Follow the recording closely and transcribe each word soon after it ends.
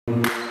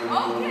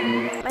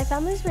My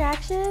family's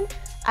reaction,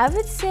 I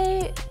would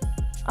say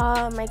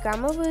my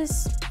grandma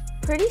was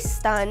pretty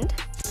stunned.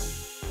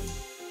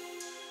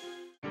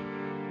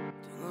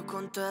 Tengo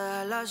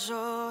contadas las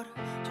horas,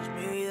 sos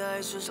mi vida,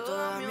 eso es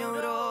toda mi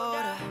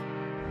aurora.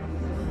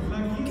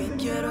 Lo que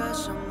quiero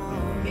es amor,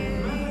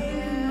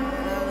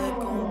 nada de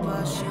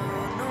compasión.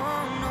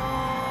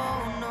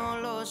 No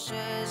lo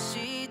sé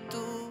si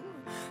tú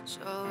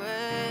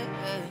sabes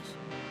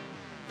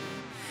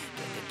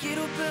que te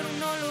quiero pero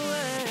no lo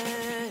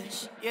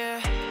es.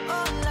 Yeah,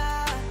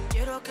 hola,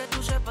 quiero que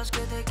tú sepas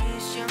que te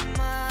quise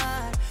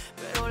amar.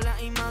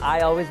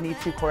 I always need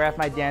to choreograph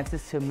my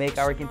dances to make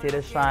our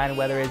quinceañera shine,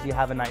 whether it's you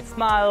have a nice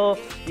smile,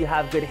 you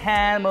have good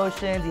hand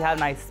motions, you have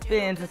nice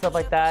spins and stuff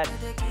like that.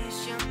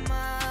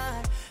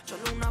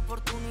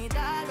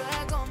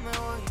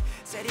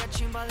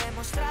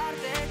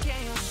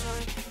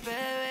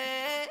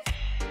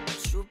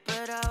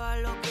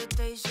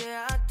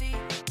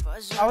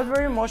 I was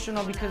very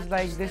emotional because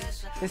like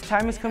this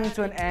time is coming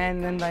to an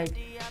end, and like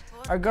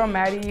our girl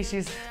Maddie,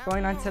 she's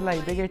going on to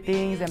like bigger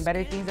things and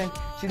better things, and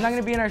she's not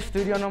gonna be in our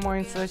studio no more,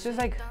 and so it's just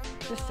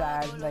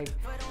sad. Like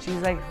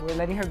she's like, we're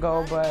letting her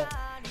go, but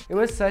it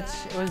was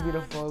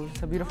beautiful. It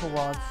was a beautiful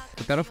waltz.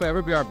 But that'll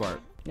forever be our bar.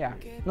 Yeah,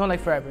 no, like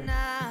forever.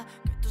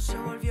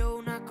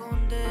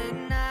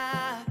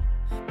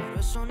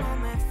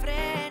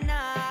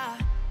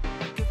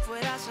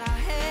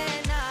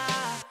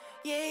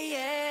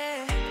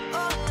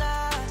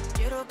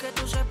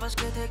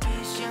 Que te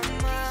quise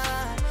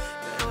amar,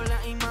 pero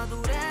la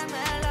inmadurez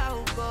me la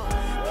jugó.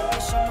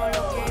 Eso no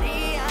lo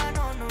quería,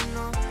 no,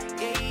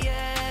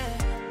 yeah.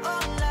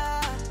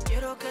 Hola,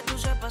 quiero que tú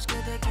sepas que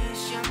te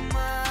quise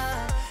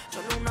amar.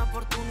 Solo una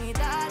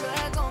oportunidad,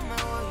 luego me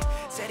voy.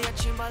 Sería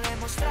chimba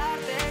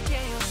demostrarte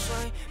quién yo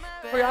soy.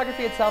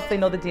 Choreography itself, they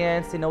know the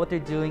dance, they know what they're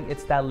doing.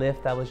 It's that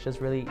lift that was just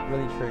really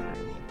triggering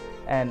me.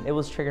 And it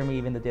was triggering me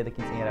even the day of the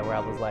quinceañera where I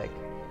was like,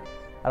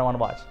 I don't want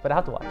to watch, but I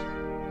have to watch.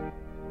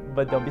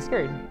 But don't be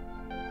scared.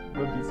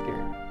 Don't be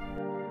scared.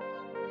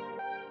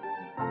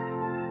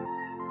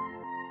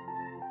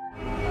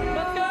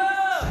 Let's go!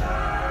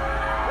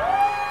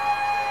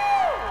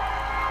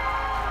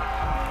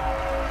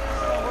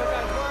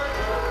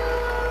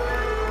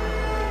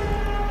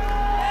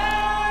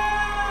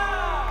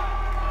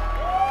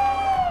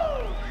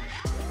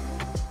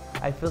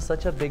 I feel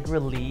such a big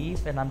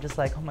relief, and I'm just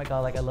like, oh my god,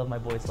 like I love my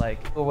boys,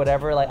 like, or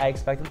whatever like I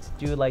expect them to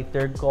do, like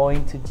they're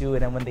going to do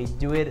it, and when they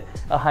do it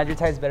 100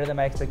 times better than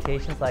my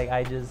expectations, like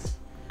I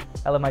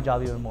love my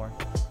job even more.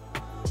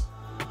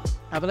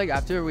 I feel like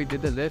after we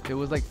did the lift, it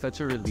was like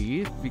such a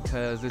relief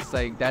because it's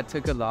like that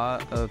took a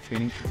lot of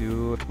training to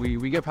do.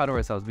 We get proud of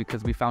ourselves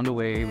because we found a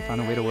way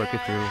to work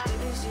it through.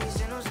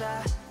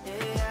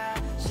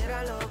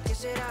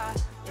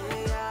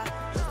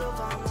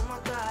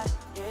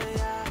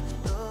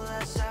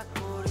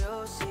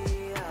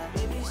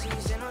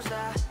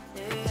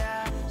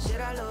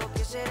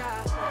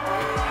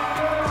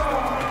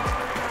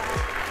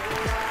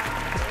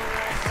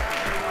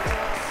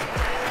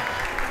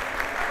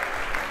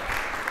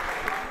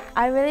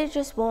 I really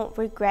just won't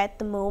regret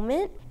the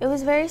moment. It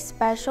was very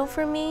special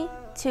for me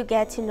to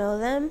get to know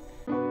them.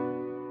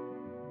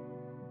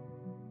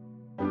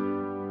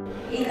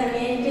 Y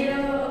también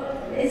quiero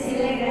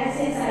decirle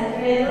gracias a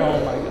Alfredo. Oh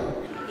my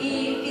God.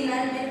 Y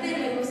finalmente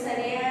me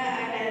gustaría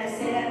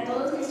agradecer a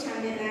todos mis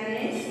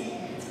chambelanes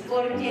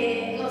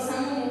porque los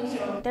amo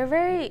mucho. They're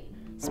very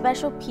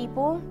special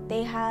people.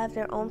 They have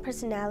their own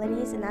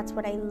personalities, and that's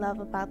what I love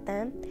about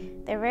them.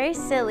 They're very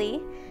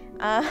silly.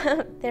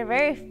 They're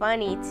very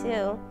funny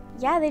too.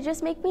 Yeah, they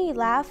just make me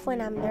laugh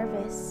when I'm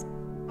nervous.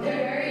 They're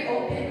very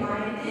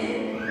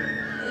open-minded.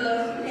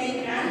 Los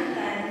me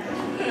encantan.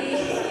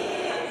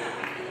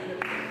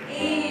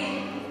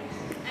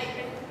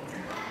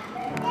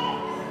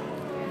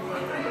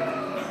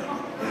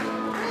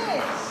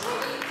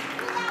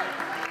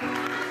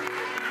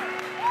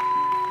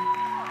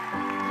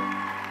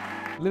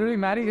 Literally,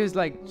 Maddie is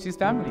like, she's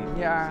family.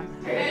 Yeah.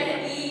 You're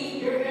gonna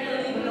eat. You're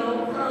gonna leave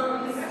no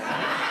crumbs.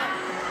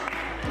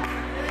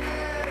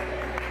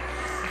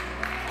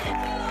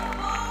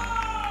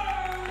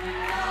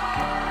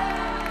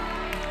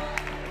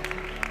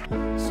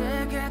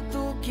 Sé que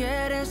tú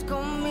quieres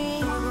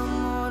conmigo,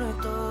 amor,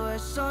 todos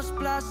esos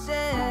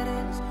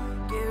placeres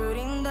que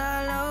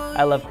brinda la.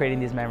 I love creating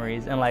these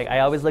memories, and like I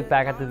always look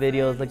back at the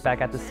videos, look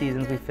back at the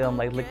seasons we filmed,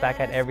 like look back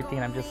at everything,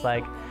 and I'm just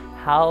like,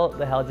 how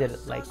the hell did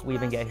like we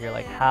even get here?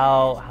 Like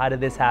how did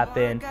this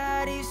happen?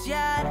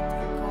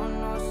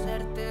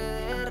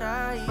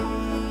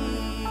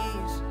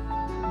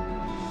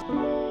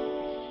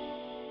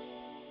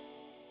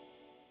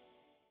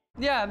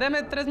 Yeah,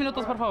 deme 3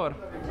 minutos, por favor.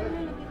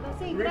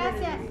 Sí,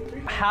 gracias.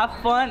 Have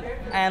fun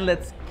and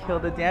let's kill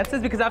the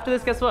dances, because after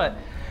this, guess what?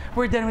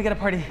 We're done, we got a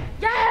party.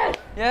 Yes!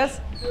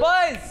 Yes?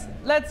 Boys,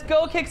 let's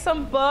go kick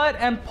some butt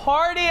and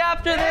party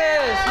after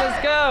this.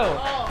 Let's go.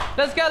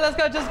 Let's go, let's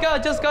go,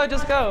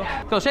 just go.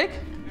 Go shake?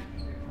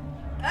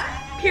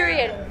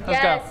 Period.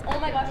 Let's yes. go. Oh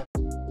my gosh.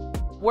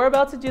 We're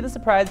about to do the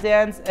surprise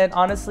dance, and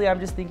honestly,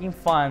 I'm just thinking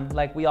fun.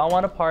 Like, we all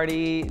want to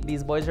party.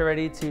 These boys are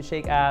ready to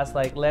shake ass.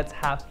 Like, let's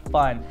have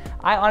fun.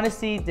 I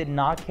honestly did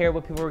not care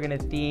what people were gonna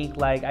think.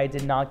 Like, I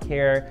did not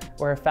care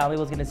what her family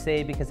was gonna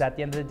say, because at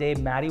the end of the day,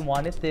 Maddie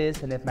wanted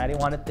this, and if Maddie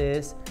wanted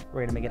this,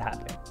 we're gonna make it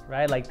happen,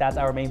 right? Like, that's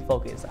our main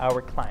focus,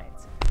 our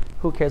clients.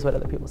 Who cares what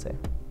other people say?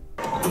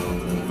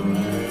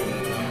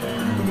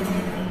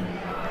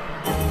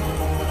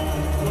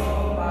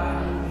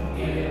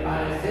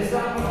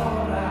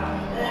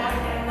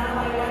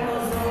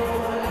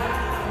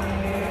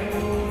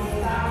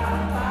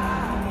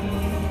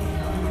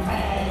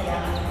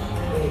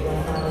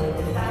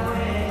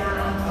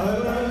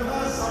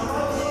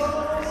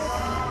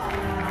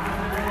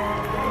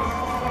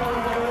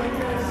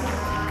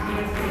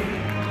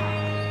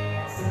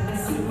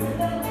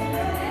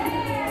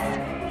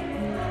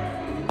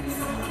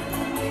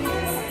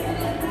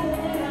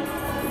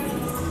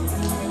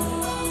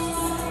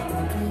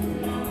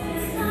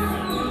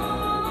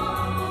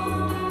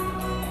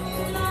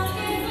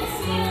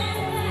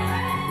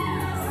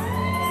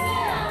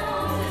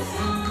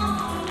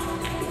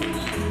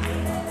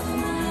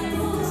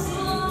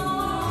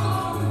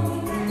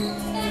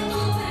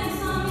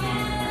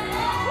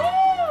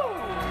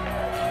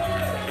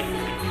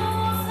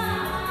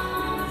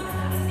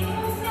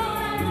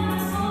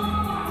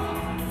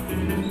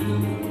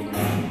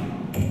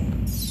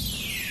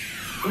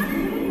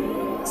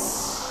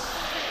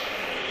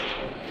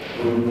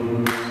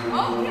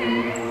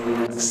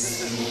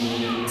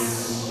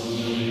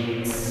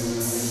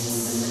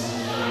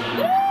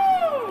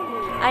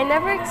 I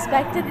never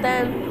expected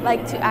them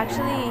like to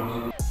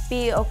actually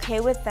be okay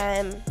with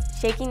them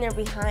shaking their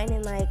behind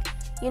and like,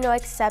 you know,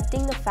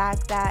 accepting the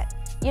fact that,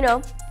 you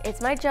know,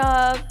 it's my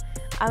job,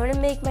 I'm gonna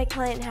make my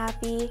client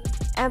happy,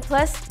 and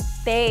plus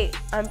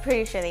I'm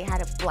pretty sure they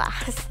had a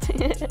blast.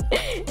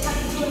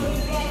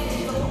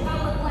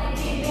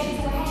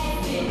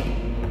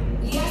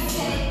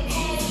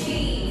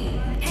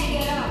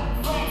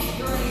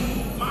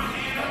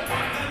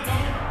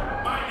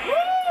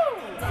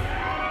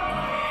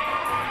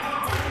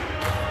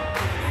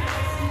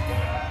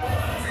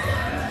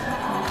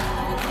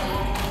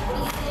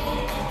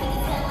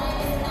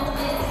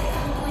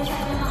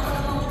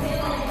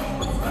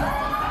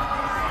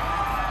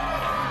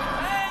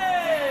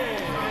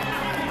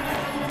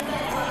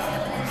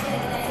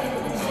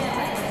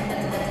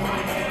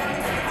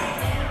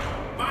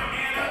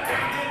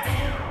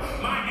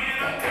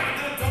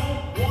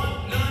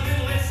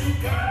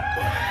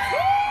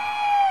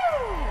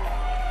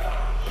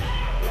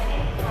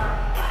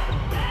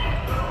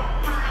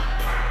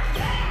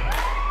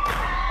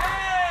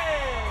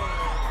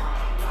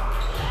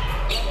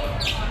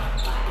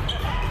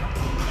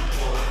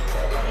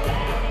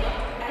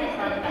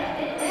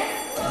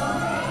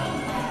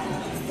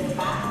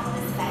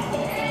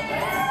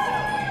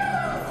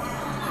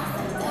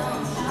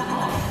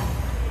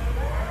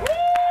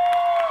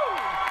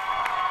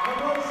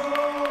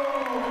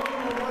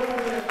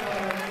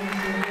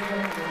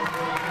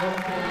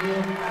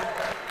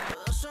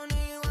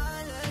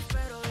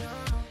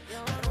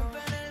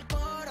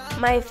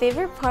 My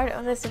favorite part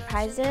of the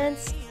surprise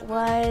dance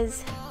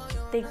was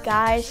the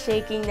guys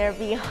shaking their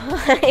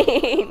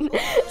behind.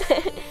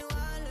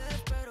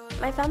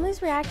 My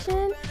family's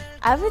reaction,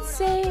 I would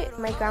say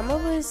my grandma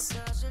was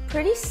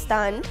pretty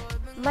stunned.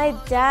 My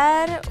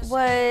dad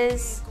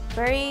was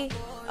very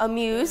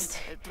amused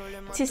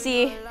to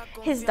see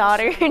his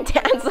daughter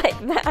dance like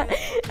that.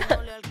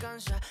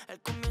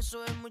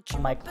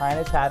 My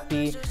client is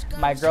happy.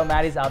 My girl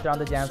Maddie's out there on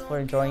the dance floor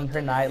enjoying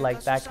her night.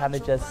 Like, that kind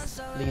of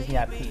just leaves me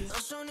at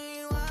peace.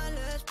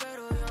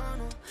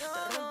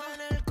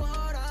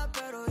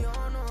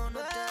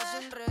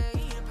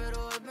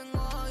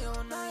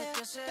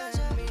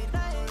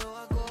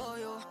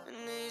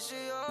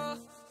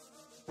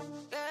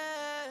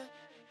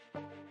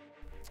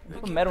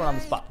 Put Medwin on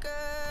the spot.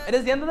 It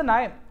is the end of the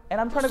night, and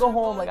I'm trying to go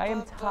home. Like, I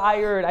am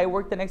tired. I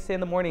work the next day in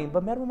the morning,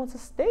 but Medwin wants to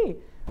stay.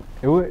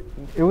 It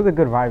was a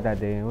good vibe that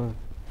day. It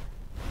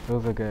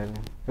was a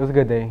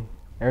good day.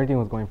 Everything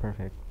was going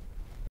perfect.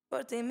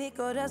 Por ti mi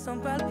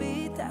corazón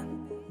palpita.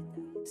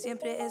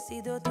 Siempre he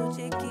sido tu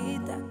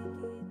chiquita.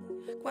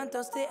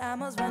 Cuántos te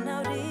amos van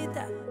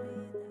ahorita.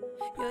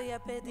 Yo ya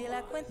perdí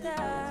la cuenta.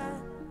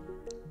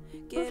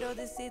 Quiero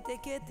decirte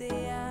que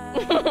te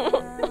amo.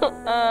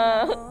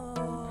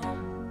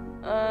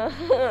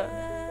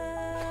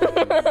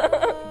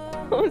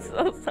 I'm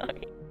so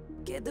sorry.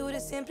 Que dure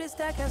siempre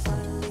esta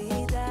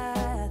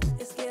casualidad.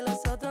 Es que los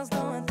otros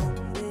no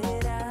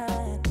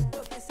entenderán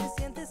lo que se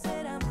siente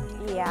ser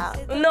amigo. Yeah.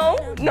 No,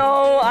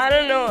 I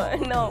don't know.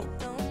 No.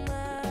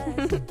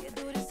 Que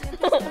dure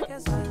siempre esta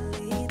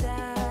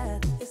casualidad.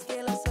 Es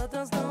que los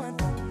otros no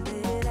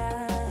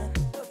entenderán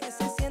lo que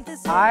se siente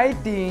ser I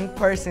think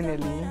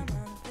personally,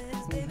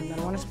 I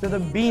don't want to spill the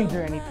beans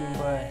or anything,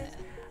 but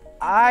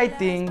I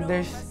think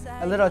there's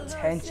a little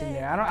tension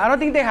there. I don't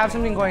think they have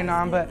something going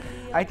on, but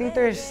I think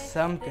there's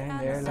something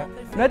there.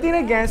 Like, nothing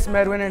against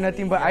Medwin or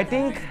nothing, but I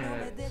think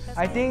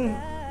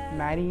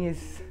Maddie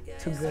is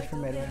too good for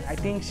Medwin. I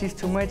think she's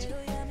too much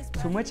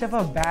of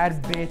a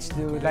bad bitch,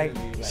 dude. Like,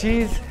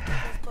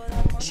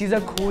 she's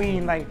a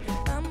queen. Like,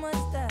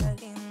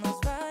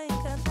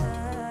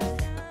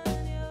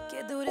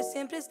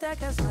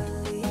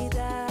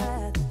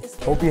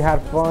 hope you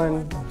had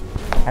fun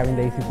having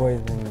the AC Boys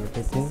in your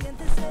 15.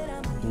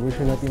 We wish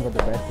you nothing but the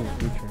best in the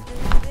future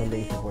from the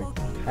AC Boys.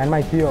 And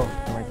my tío.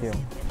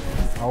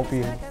 I hope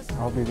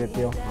you get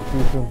tío. I'll see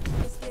you soon.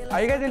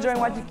 are you guys enjoying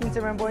watching Quince,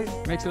 boys?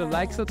 Make sure to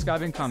like,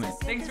 subscribe, and comment.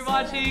 Thanks for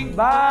watching.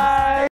 Bye.